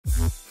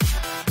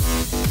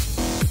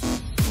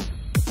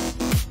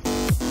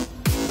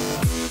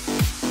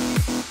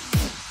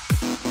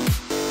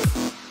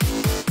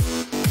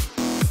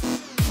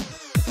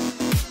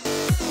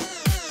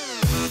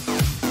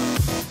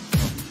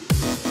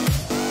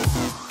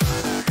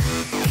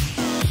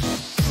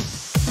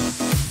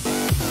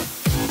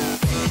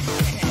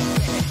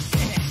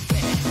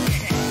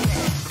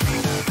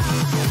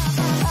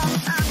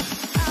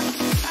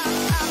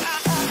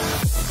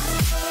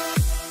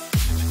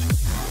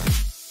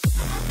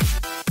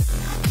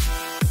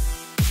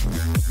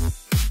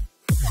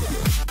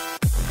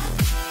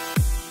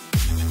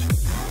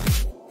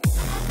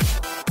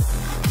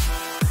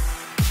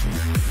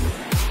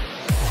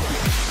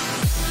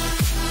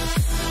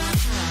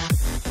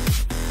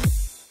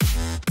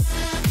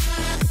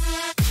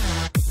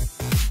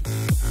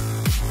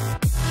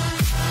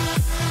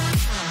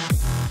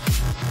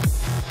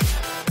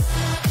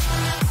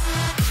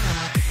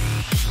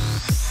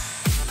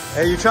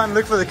Hey, you trying to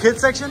look for the kids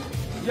section?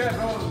 Yeah,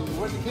 bro.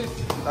 Where's the kids?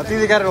 I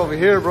think they got it over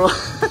here, bro.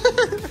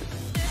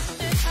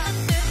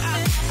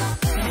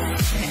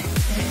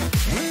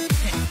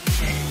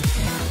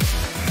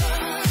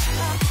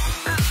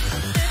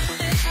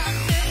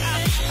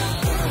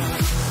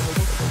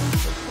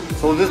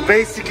 So this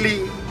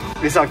basically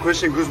is how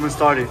Christian Guzman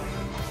started.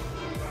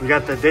 We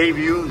got the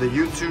debut, the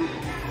YouTube.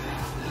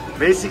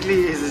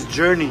 Basically is his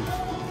journey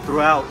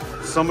throughout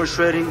summer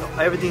shredding.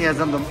 Everything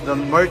has on the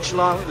merch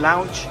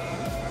lounge.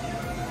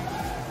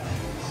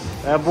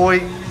 That boy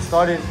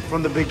started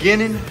from the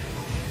beginning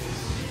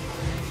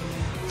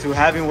to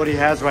having what he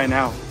has right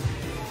now.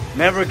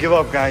 Never give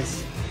up,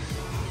 guys.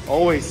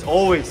 Always,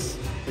 always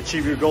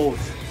achieve your goals.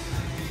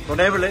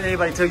 Don't ever let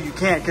anybody tell you you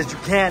can't, because you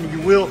can,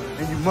 you will,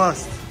 and you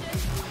must.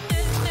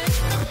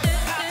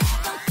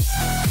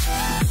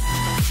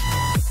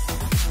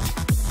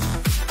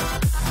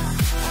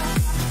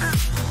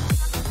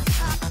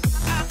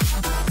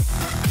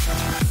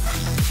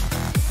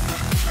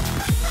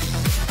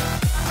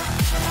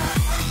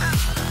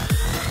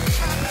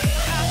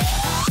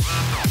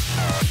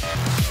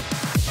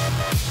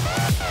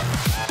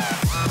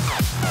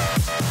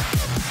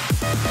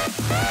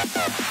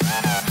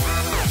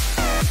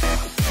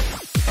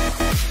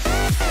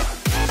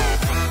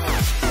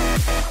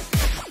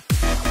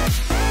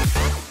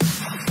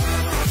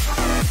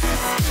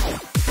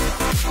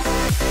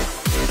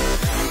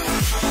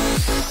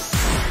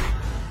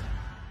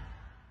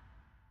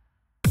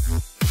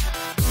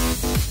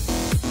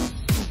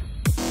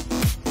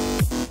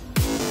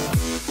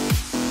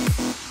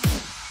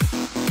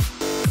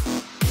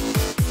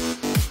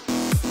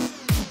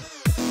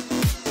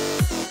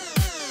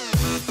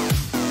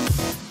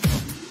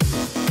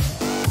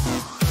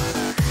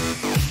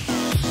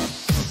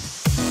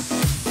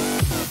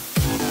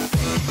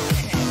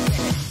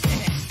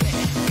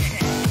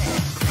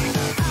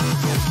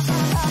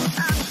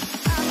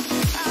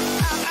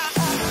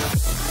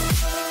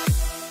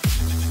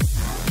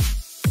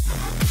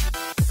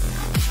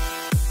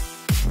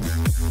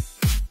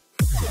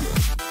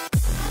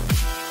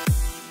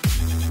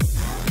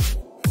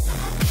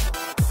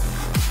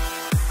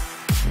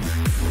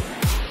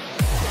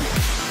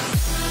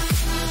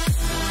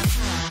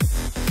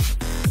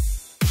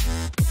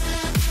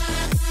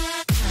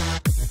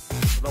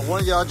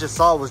 One y'all just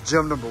saw was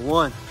gym number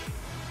 1.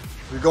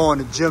 We're going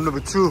to gym number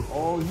 2.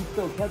 Oh, you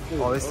still kept it.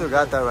 Oh, they still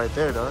got that right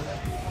there, dog.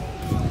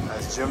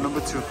 That's gym number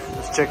 2.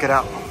 Let's check it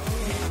out.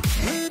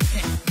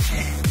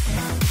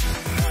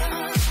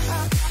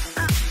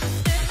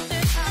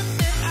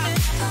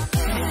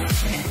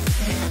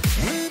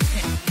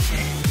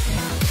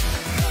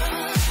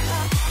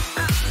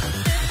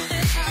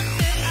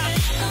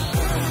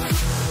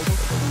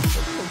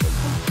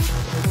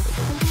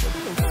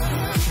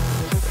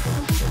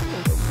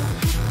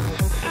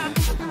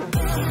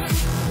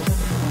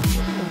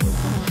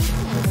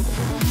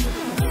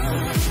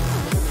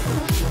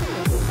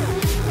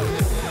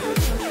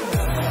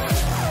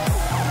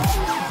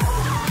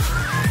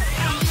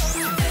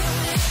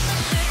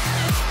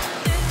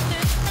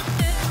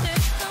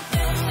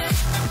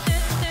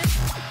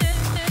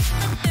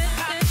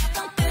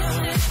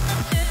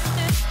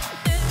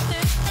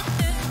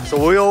 So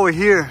we're over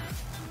here.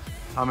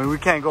 I mean, we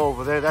can't go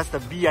over there. That's the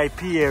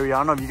VIP area. I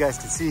don't know if you guys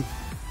can see.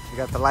 They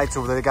got the lights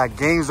over there. They got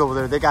games over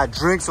there. They got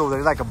drinks over there.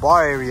 It's like a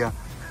bar area.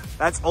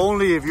 That's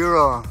only if you're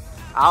a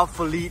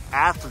Alphaland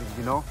athlete,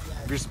 you know?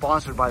 If you're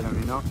sponsored by them,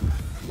 you know?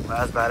 Well,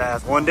 that's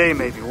badass. One day,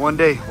 maybe. One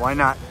day. Why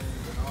not?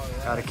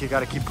 Gotta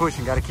keep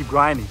pushing. Gotta keep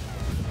grinding.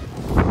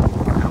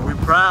 And we're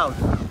proud.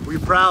 We're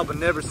proud, but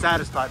never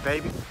satisfied,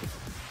 baby.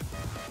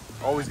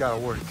 Always gotta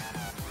work.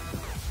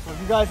 So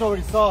you guys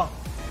already saw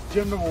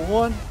gym number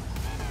 1.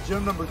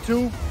 Gym number 2,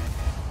 we'll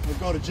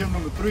go to gym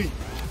number 3.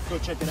 Let's go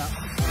check it out.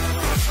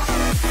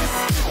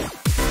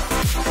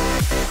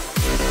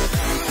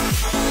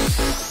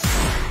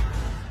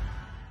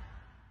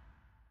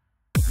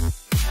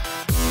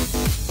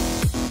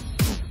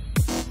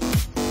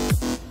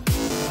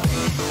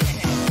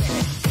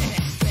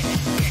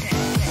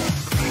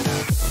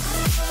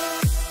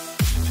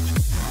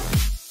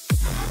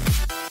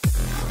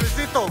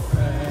 Curlysito,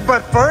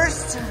 but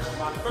first,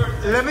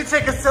 let me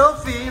take a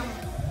selfie.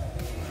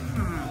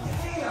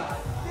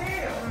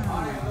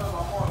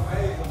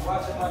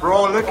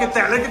 Bro, look at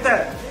that, look at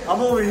that. I'm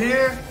over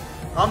here.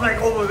 I'm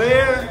like over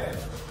there.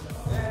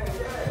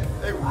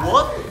 Hey,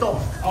 what the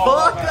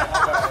fuck?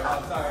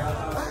 I'm sorry.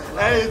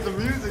 Hey, it's the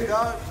music,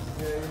 dog.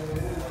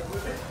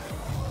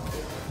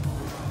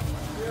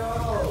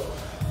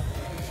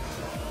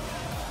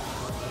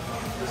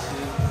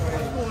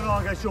 What's going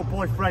on, guys? Your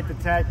boy Frank the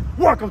Tank.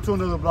 Welcome to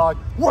another vlog.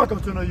 Welcome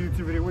to another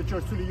YouTube video with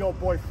yours truly, your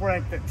boy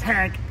Frank the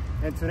Tank.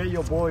 And today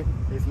your boy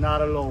is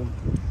not alone.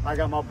 I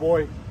got my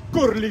boy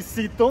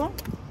Curlysito.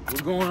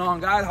 What's going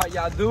on, guys? How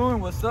y'all doing?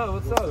 What's up?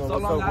 What's up? So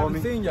long I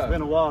haven't seen y'all. It's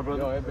been a while,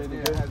 brother. Yo, it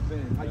has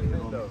been. How you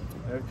been, though?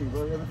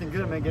 Everything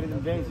good, man. Getting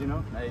them games, you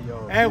know? Hey,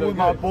 yo. And with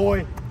my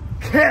boy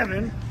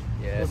Kevin.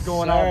 Yes, What's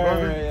going on,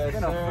 brother? Yes, it's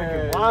been a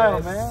freaking sir. while,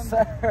 Yes, man.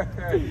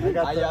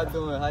 Sir. How y'all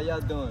doing? How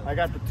y'all doing? I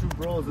got the two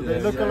bros. Do they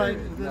Yes, look sir. alike?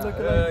 Do they look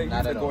alike?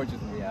 Not at all. gorgeous.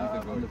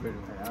 Yeah, I'm the pretty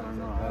one. I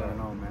don't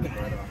know,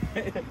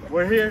 man. But,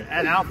 we're here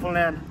at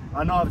Alphaland.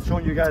 I know I've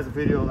shown you guys a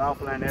video of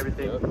Alphaland and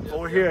everything. But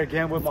we're here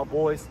again with my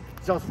boys.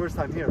 It's y'all's first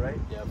time here, right?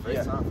 Yeah,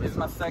 first time. This is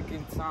my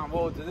second time.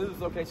 Well, this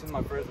location is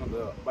my first one,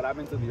 but I've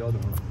been to the other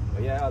one.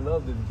 But yeah, I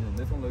love this gym.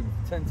 This one looks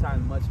 10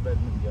 times much better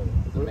than the other.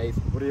 It's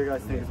amazing. What do you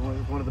guys think? It's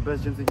one of the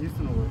best gyms in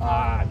Houston or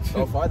what?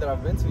 So far that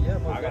I've been to, yeah.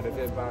 I got to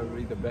say,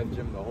 probably the best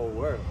gym in the whole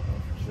world.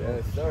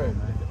 Yes, sir.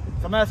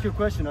 So I'm gonna ask you a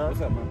question, huh?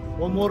 What's up, man?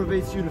 What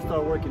motivates you to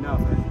start working out,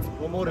 man?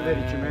 What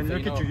motivated you, man? so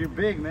Look you at you, know- you're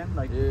big, man.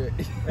 Like, Yeah.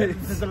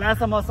 since the last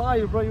time I saw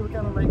you, bro, you were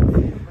kind of like, but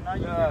now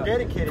you're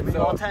dedicated, man.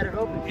 You're all tatted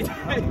up.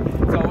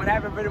 So what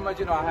happened pretty much,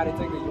 I had to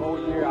take the whole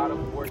year out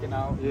of working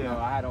out. You know,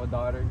 I had a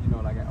daughter,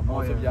 like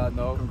most of y'all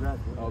know.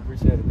 Congrats, bro. Oh,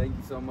 appreciate it. Thank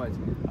you so much.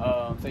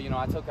 So,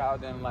 I took out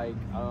then like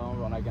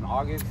in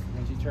August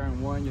when she turned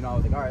 1, I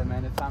was like, all right,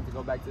 man, it's time to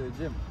go back to the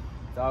gym.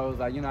 So I was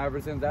like, ever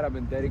since that, I've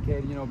been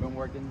dedicated, been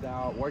working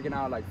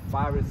out like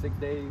 5 or 6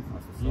 days,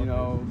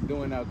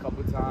 doing a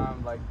couple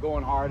times, like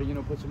going harder,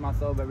 pushing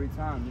myself every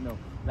time,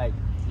 like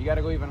you got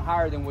to go even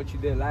higher than what you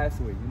did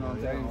last week, you know what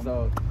I'm saying?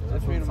 So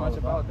that's pretty much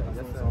about that.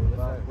 Yes, sir.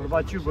 What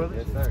about you, brother?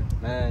 Yes, sir.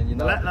 Man,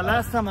 The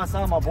last time I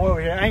saw my boy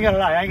over here, I ain't gonna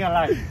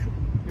lie.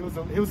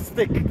 He was a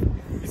stick.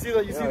 You see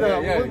the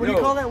what do you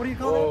call that? What do you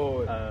call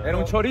that? Era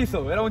un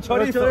chorizo.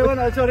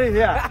 Chorizo,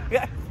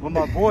 yeah. Well,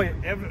 my boy,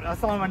 I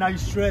saw him right now,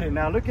 he's shredded.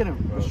 Now look at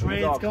him. The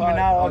shreds coming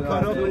out, all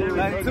cut up and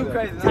everything. Too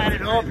crazy.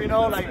 Tatted up,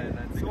 like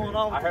what's going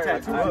on with the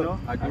tattoos,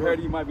 I heard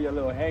he might be a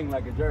little hang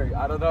like a jerk.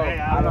 I don't know. Hey,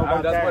 I don't know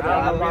about that.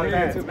 I don't know about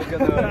that. Too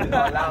because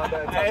allowed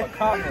that type of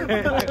comment.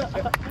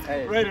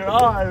 Hey, Rated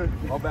R.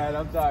 my bad.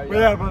 I'm sorry. But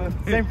yeah, brother.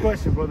 Same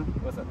question, brother.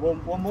 What's up?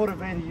 What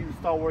motivated you to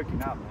start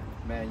working out, man?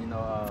 Man,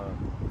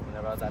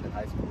 whenever I was out in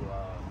high school,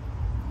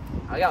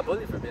 I got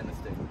bullied for being a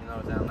stick. You know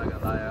what I'm saying? I'm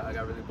not gonna lie, I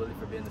got really bullied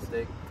for being a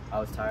stick. I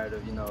was tired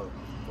of,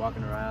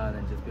 walking around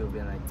and just people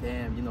being like,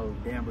 damn,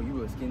 bro, you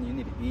were skinny, you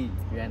need to eat,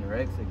 you're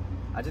anorexic.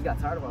 I just got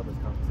tired of all those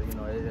comments.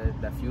 So,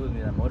 that fueled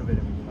me, that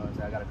motivated me.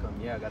 So I gotta come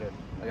here, I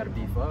gotta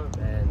beef up,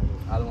 and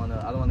I don't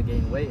wanna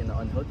gain weight in the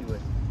unhealthy way.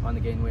 I wanna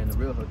gain weight in the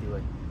real healthy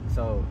way.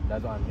 So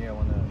that's why I'm here.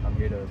 I'm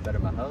here to better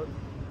my health,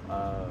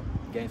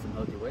 gain some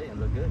healthy weight, and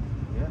look good.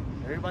 Yeah.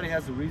 Everybody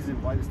has a reason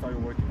why they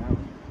started working out.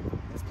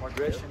 It's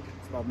progression.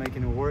 It's about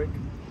making it work.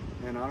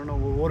 And I don't know,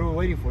 what are we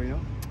waiting for,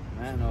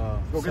 Man,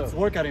 Go get this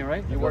workout in,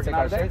 right? You working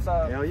out today?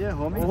 Hell yeah,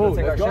 homie. Let's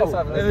take our shirts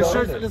off and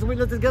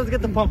Let's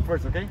get the pump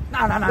first, okay?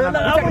 No.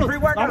 Take a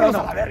pre-workout.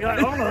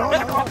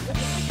 No.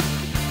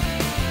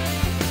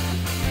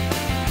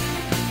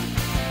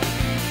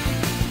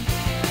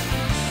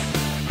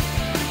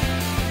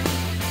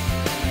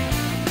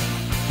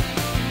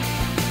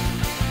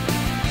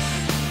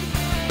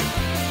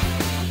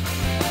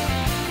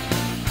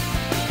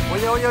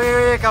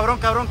 Oye,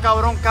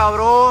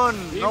 cabrón.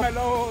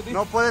 Dímelo.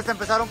 No puedes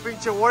empezar un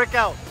pinche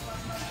workout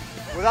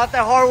without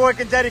that hard work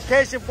and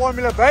dedication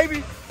formula,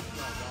 baby.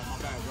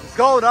 Let's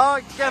go,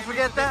 dog. You can't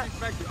forget that.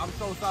 I'm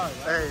so sorry.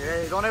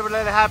 Hey, don't ever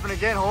let it happen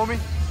again, homie.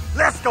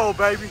 Let's go,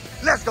 baby.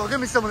 Let's go. Give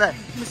me some of that.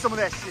 Give me some of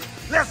that shit.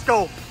 Let's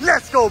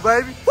go,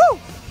 baby. Woo!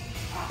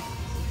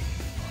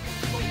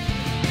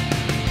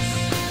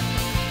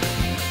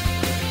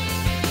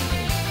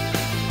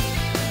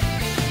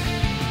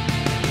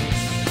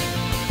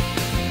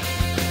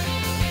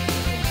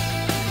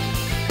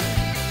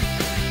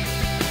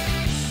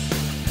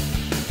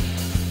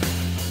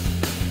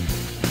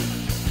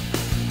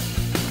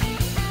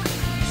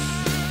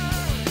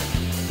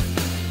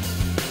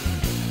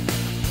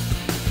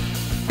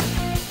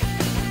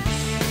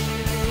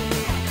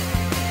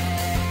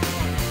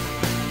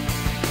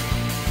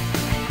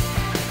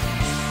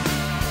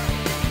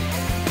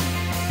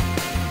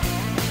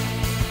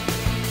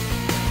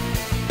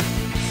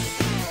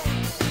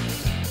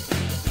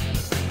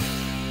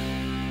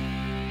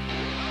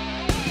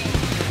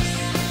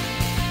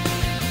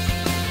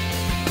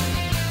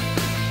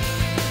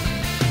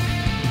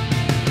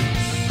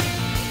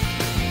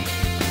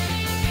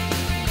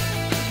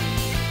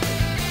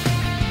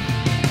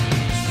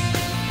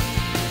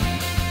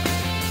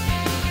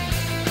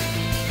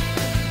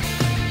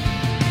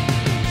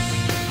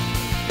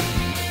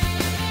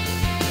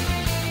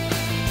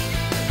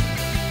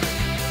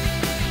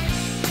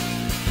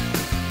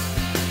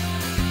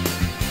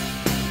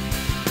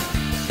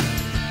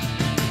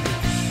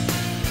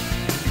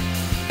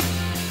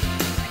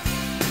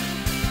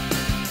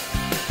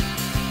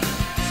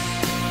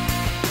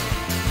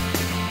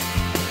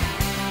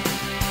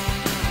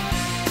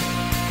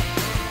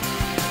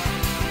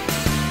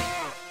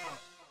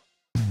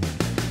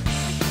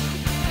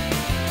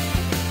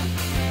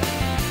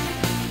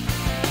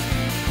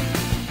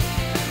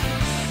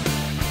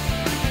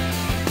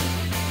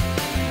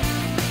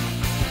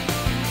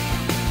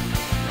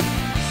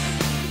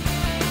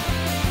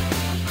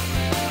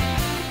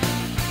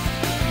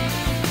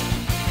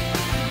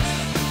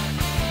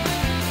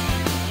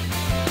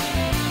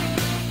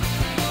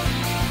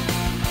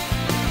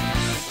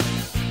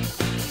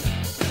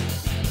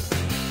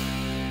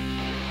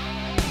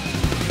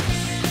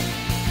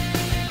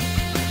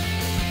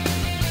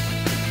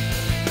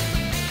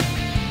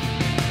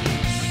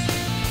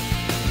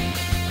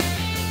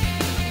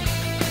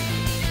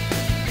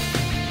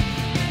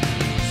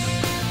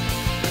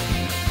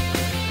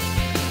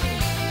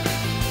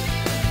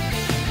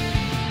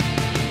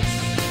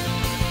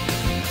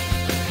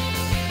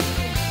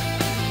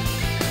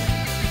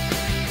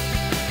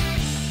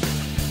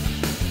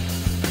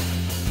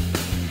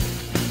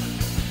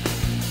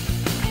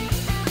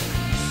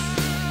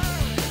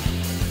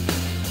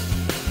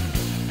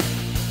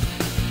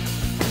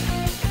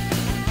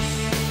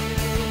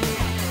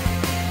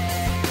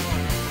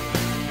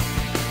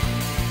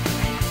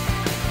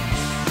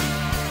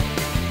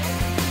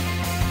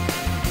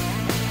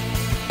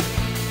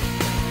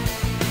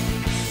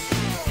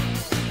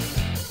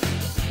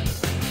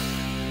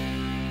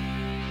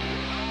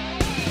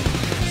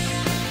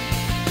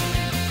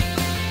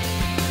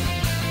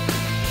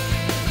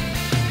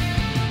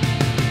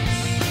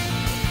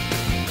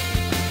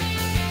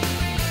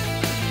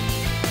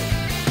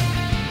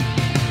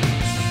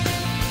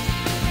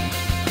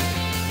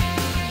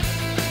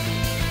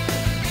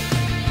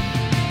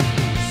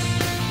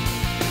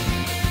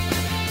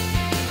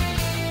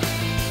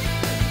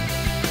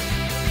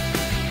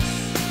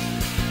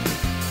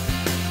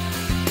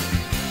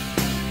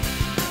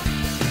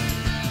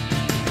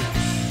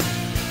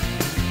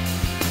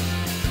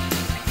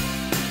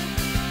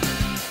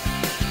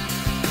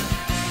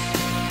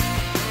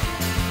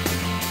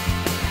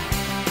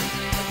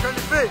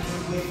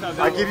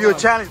 I give you a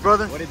challenge,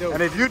 brother. What do you do?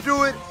 And if you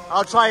do it,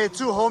 I'll try it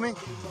too, homie.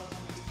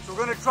 So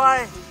we're gonna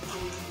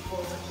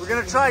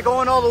try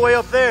going all the way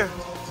up there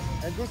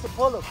and do some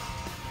pull-ups.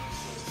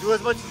 Do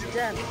as much as you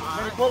can.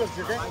 Many pull-ups,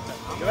 okay?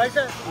 You like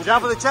that? You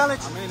down for the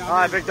challenge? All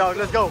right, big dog,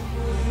 let's go. Wait.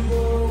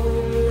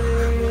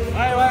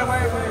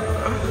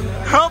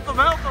 Help him,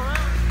 man. Come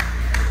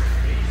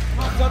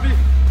on, Tubby.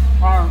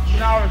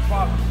 Now it's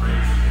popping.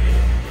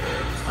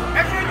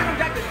 Actually, you can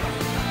get this one.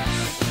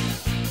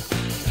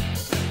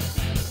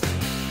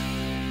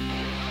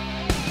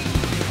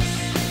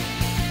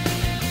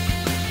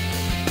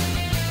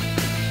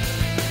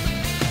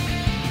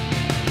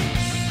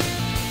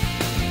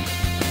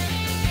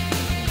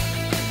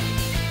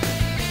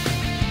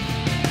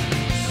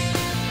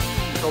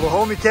 So the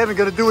homie Kevin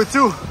gonna do it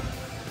too.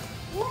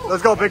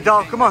 Let's go, big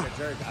dog. Come on. I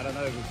don't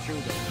know if it's true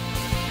though.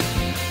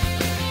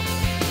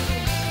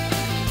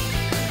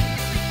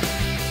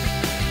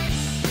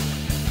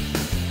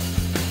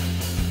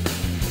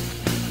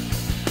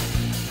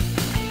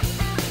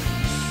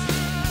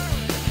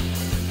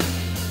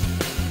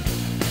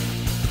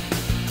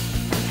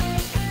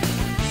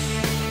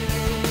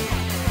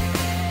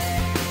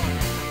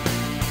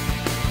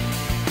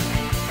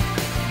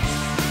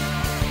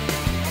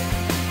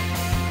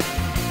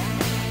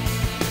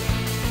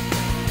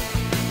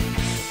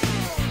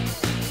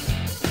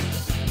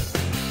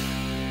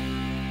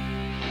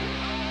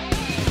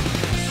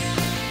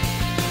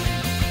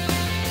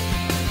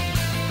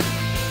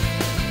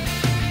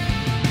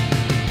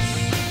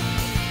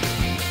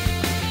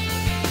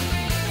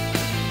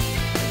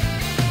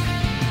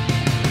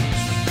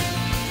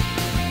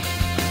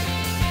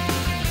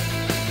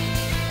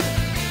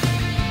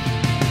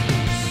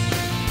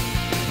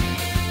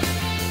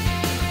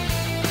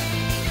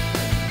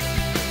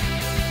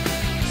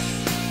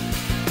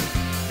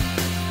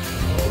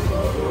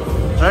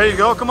 There you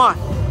go, come on.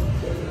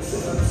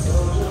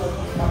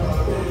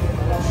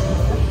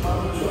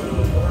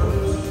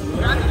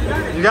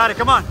 You got it,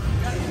 come on.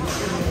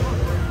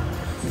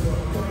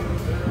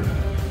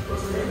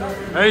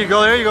 There you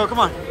go, come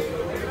on.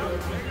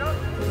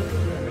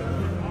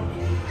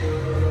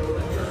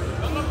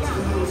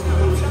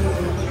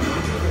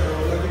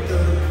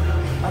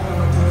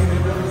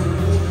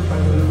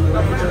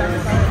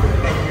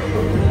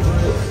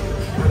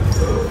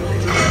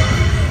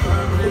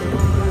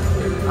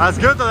 That's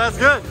good though, that's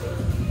good.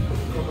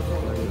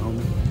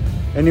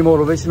 Any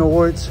motivational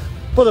words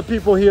for the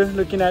people here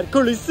looking at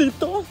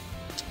Curlysito?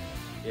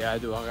 Yeah, I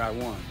do. I got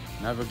one.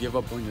 Never give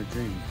up on your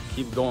dreams.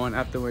 Keep going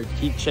afterwards.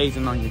 Keep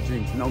chasing on your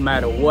dreams. No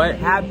matter what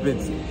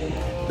happens.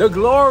 The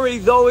glory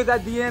is always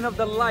at the end of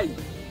the light.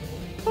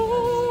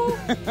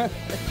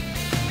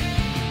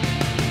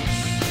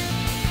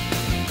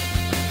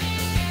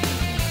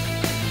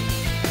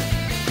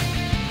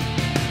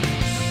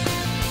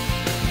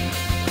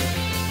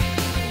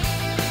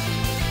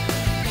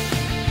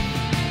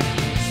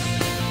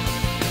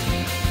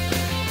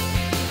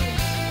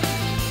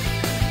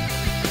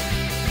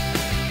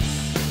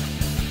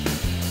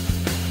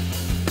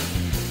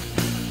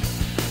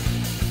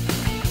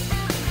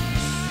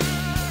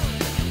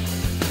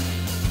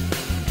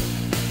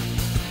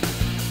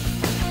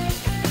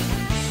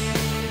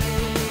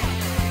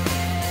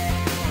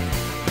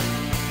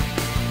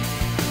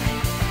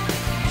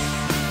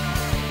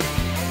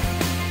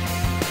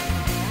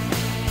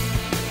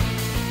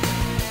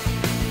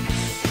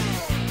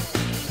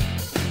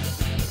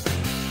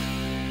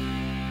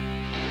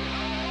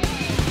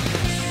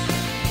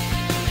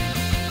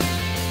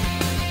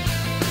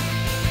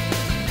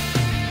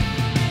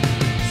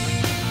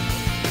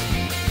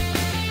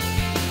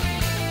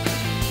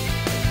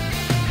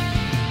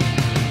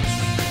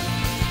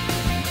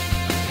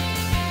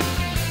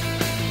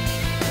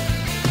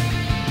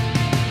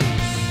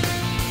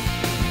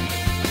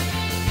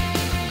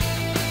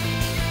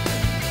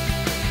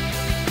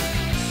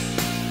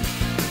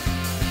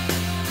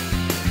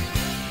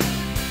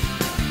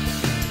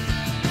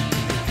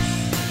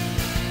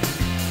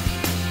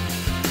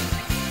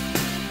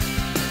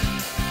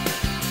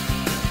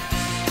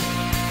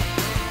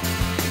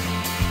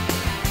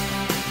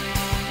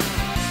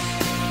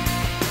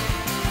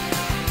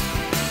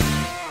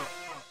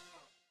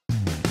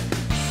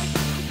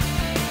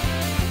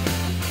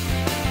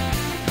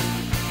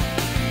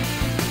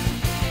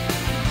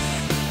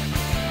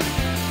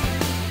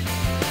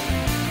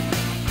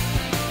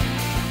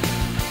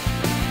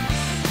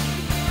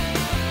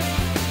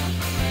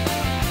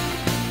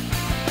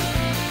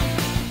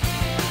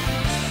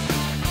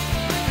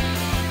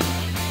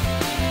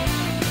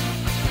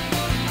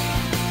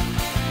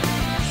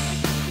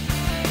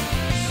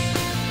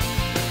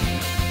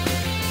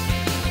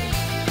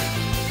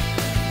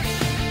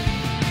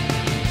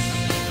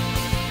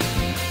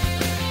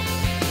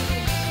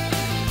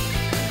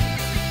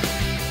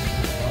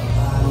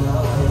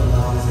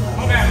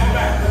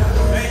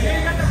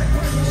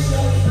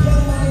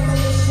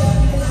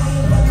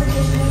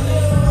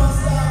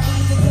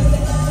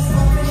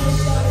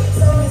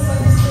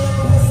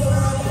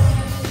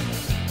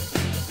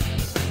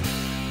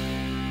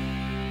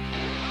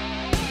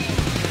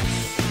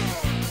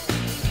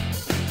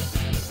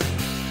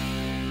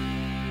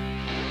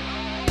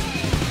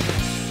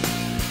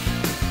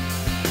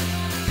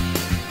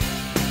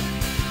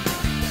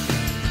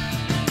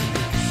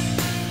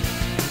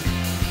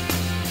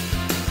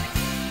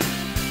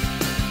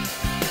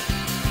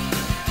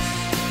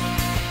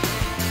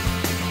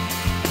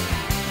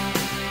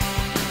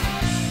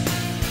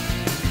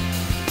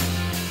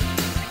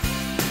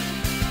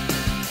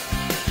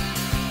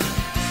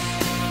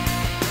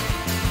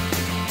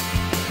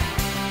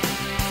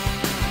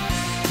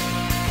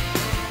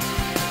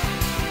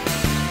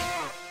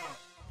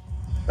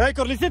 Hey,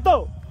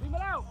 Curlysito! Leave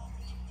it out.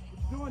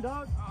 What you doing,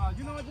 dog?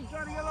 You know, I'm just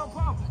trying to get a little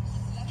pump.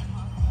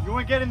 You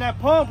weren't getting that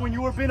pump when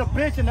you were being a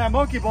bitch in that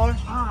monkey bar.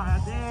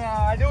 Ah,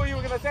 damn. I knew you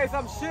were going to say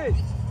some shit.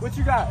 What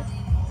you got?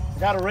 I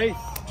got a race.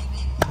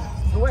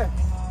 To where?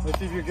 Let's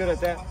see if you're good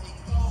at that.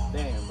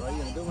 Damn, bro. You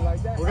going to do it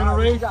like that? We're going to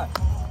What you race got?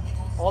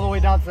 all the way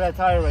down to that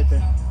tire right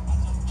there.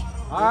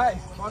 All right.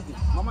 Fuck it.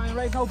 Mama ain't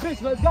raised no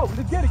bitch. Let's go.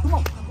 Let's get it. Come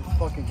on. Let's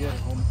fucking get it,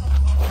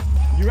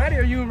 homie. You ready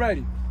or you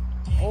ready?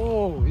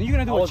 Oh, and you going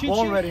to do I a was cheat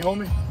born sheet? ready,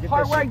 homie. Get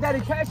Hard that work, shit.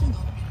 dedication.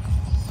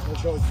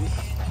 Let's go, G.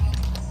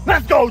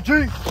 Let's go, G!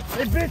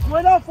 Hey, bitch,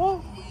 what up,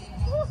 fool?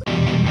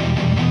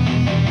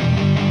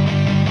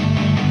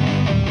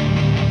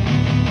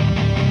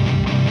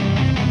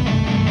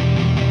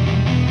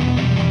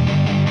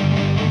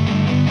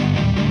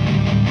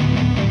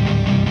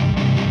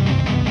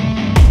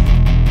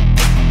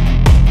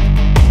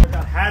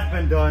 Has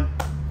been done.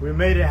 We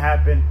made it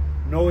happen.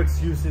 No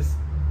excuses.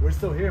 We're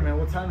still here, man.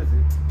 What time is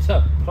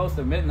it? Close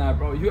to midnight,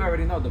 bro. You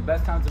already know the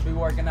best time to be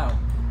working out.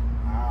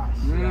 Ah,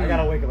 shit. I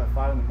gotta wake up at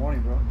 5 in the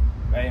morning, bro.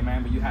 Hey,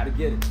 man, but you had to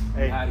get it.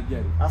 Hey, You had to get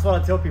it. that's what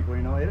I tell people,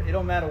 you know. It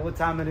don't matter what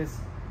time it is.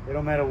 It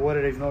don't matter what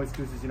it is. No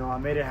excuses, you know. I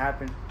made it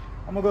happen.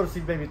 I'm gonna go to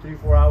sleep maybe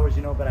 3-4 hours,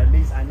 you know, but at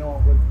least I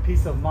know with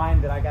peace of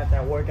mind that I got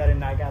that workout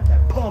and I got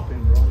that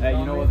pumping, bro. Hey,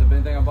 you know what's the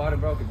big thing about it,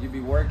 bro? Because you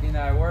be working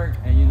at work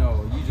and, you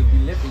know, you just be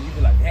lifting. You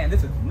be like, damn,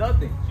 this is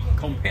nothing.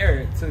 Compare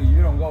it to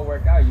you don't go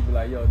work out. You be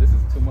like, yo, this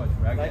is too much,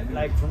 bro. I can't do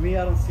Like this. for me,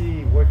 I don't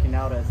see working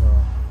out as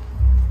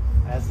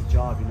a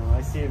job, you know.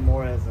 I see it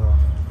more as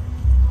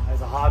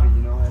a hobby,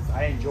 you know.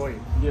 I enjoy it.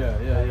 Yeah,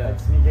 yeah, yeah. Like,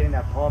 just me getting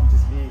that pump,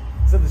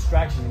 it's a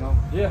distraction, you know.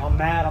 Yeah. I'm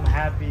mad, I'm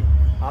happy,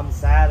 I'm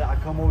sad. I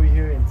come over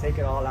here and take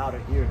it all out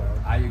of here, dog.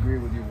 I agree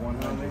with you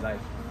 100. Like,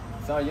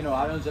 so, you know,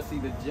 I don't just see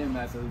the gym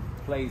as a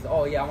place,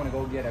 oh, yeah, I want to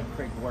go get a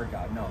quick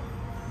workout. No.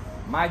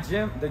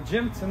 The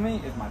gym to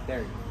me is my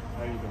therapy.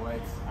 There you go.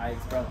 I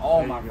express all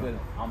There my you go.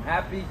 feelings. I'm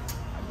happy,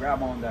 I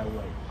grab on that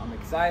way. I'm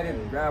excited,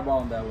 grab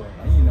on that way.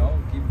 And, you know,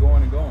 keep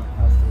going and going.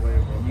 That's the way,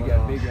 bro. You But,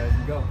 get bigger as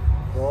you go.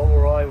 Well,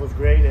 overall, it was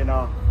great. And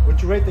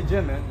what you rate the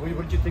gym, man? What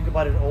did you think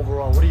about it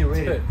overall? What do you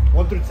rate it?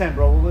 1 through 10,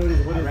 bro. What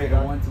is I it? rate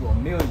dog? it 1 to a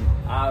million.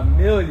 A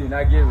million,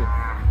 I give it.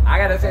 I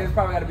gotta say, it's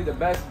probably gotta be the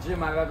best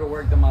gym I've ever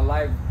worked out in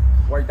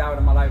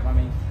my life. I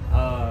mean,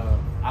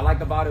 I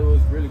liked about it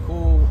was really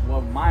cool.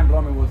 What mind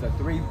blowing was a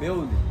 3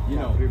 building. You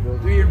know,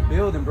 3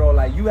 building, bro.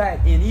 Like you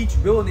had in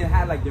each building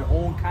had like their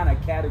own kind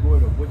of category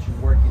of what you're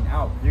working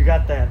out. You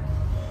got that.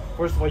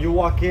 First of all, you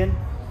walk in.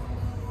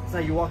 It's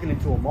like you walking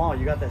into a mall.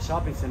 You got that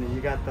shopping center.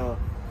 You got the.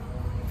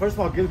 First of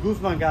all, Gil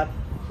Guzman got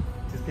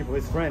his people,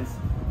 his friends.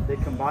 They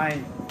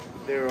combined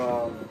their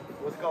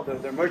what's it called,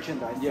 their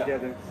merchandise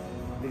together.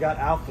 They got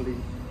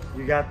Alphaland.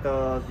 You got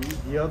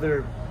the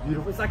other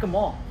beautiful. It's like a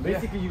mall.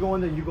 Basically, you go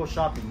in there, you go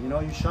shopping. You know,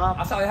 you shop.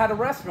 I saw they had a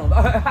restaurant.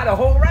 I had a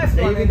whole restaurant.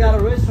 They even got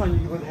a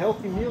restaurant with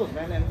healthy meals,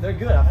 man, and they're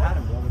good. I've had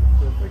them, bro.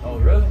 They're freaking Oh,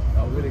 good. really?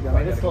 Oh, really good. I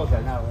mean, it's closed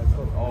right now. It's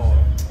closed. Oh,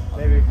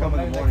 Maybe come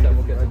in the morning.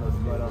 We'll get to those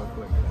But, real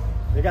quick.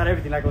 they got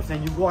everything. Like I was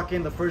saying, you walk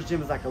in, the first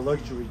gym is like a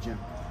luxury gym.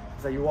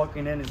 It's like you're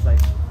walking in, it's like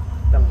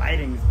the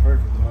lighting is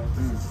perfect, you know.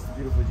 It's just a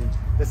beautiful gym.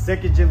 The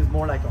second gym is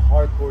more like a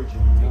hardcore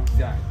gym, you know.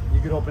 Exactly.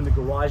 You could open the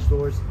garage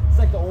doors. It's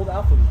like the old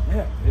Alphaland.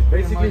 Yeah, it's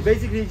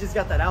Basically, you just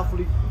got that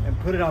Alphaland and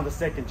put it on the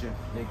second gym.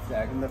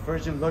 Exactly. And the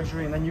first gym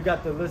luxury, and then you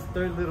got the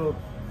third little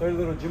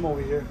gym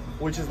over here,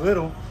 which is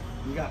little.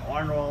 You got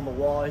Arnold on the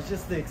wall. It's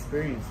just the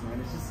experience, man.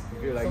 It's just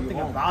feel like something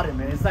you home. about it,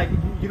 man. It's like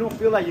you don't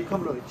feel like you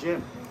come to a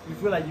gym. You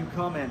feel like you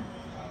come and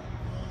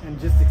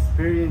just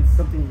experience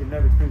something you've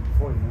never experienced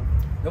before, you know.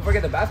 Don't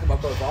forget the basketball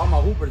court for all my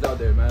hoopers out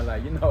there, man.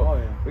 Like, you know, Oh,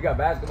 yeah. we got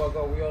basketball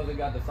court. We also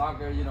got the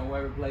soccer, you know,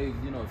 whoever plays,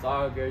 you know,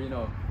 soccer, you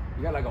know.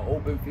 You got like an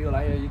open field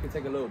out here. You can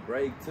take a little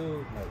break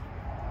too.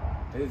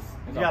 Like, it's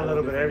You got a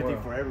little bit of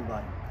everything for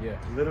everybody. Yeah.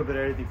 A little bit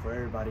of everything for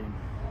everybody.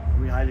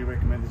 We highly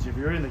recommend this. If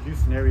you're in the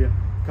Houston area,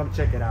 come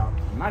check it out.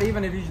 Not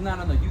even if you're not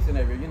in the Houston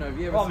area. You know, if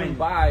you ever Well, I swing mean-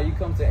 by, you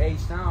come to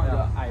H-Town,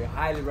 Yeah. I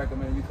highly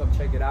recommend you come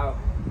check it out.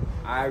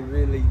 I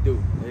really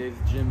do. This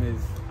gym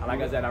is, like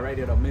I said, I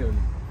rated it a million.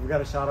 We got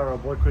to shout out our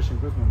boy Christian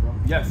Guzman, bro.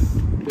 Yes.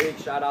 Big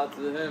shout out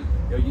to him.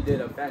 Yo, you did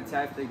a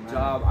fantastic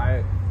job.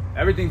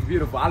 Everything's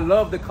beautiful. I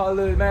love the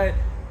colors, man.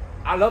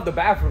 I love the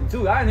bathroom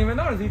too. I didn't even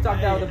notice he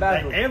talked out the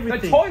bathroom. Like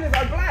everything. The toilets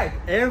are black.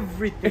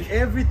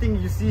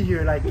 Everything you see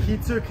here, like he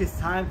took his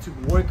time to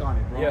work on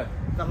it, bro. Yeah.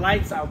 The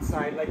lights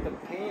outside, like the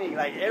painting,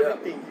 like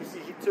everything you see,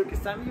 he took his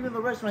time. Even the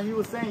restaurant, he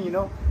was saying, you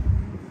know,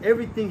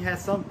 everything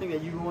has something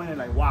that you go in and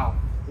like, wow,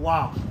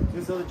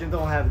 this other gym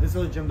don't have it. This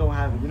other gym don't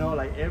have it. You know,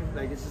 like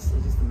it's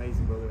just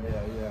amazing, brother.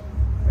 Yeah.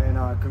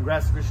 And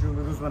congrats to Christian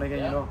Guzman again.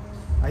 Yeah. You know,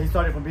 he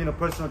started from being a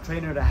personal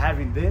trainer to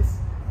having this.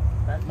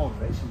 That's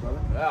motivation, brother.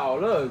 Oh,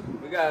 look,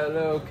 we got a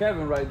little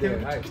Kevin right there.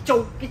 Kevin,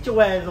 Hey. get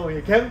your ass over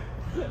here, Kevin.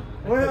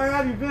 Where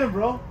have you been,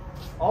 bro?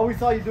 All we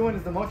saw you doing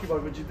is the monkey bar,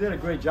 but you did a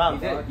great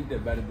job, dog. He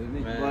did better than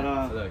me. Man,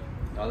 But, look,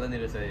 all I need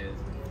to say is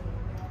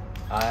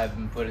I have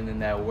been putting in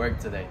that work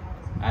today.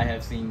 I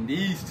have seen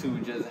these two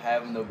just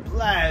having a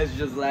blast,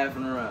 just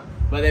laughing around.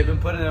 But they've been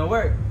putting in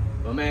work.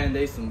 But man,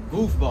 they some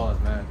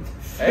goofballs, man.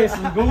 They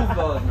some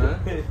goofballs, man.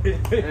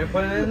 And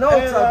putting in no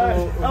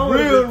type of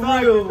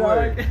real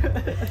work.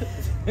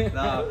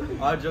 Nah,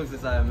 all jokes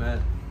aside,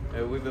 man.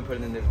 We've been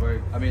putting in this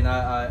work. I mean,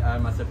 I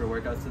had my separate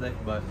workouts today,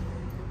 but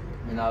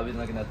you know, I've been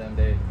looking at them.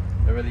 They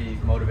really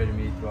motivated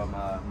me throughout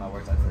my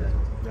workouts today.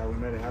 Yeah, we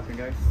made it happen,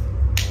 guys.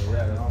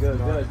 Yeah, that's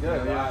good.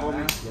 Yeah,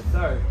 homie. Yes,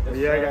 sir. Yes,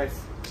 Yeah, sir.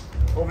 guys.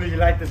 Hopefully you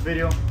like this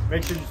video.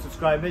 Make sure you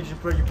subscribe. Make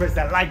sure you press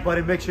that like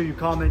button. Make sure you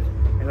comment.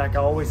 And like I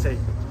always say,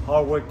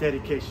 hard work,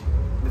 dedication.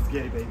 Let's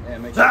get it, baby. Yeah,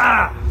 make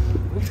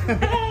sure.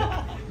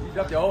 You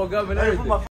dropped your whole gun and everything.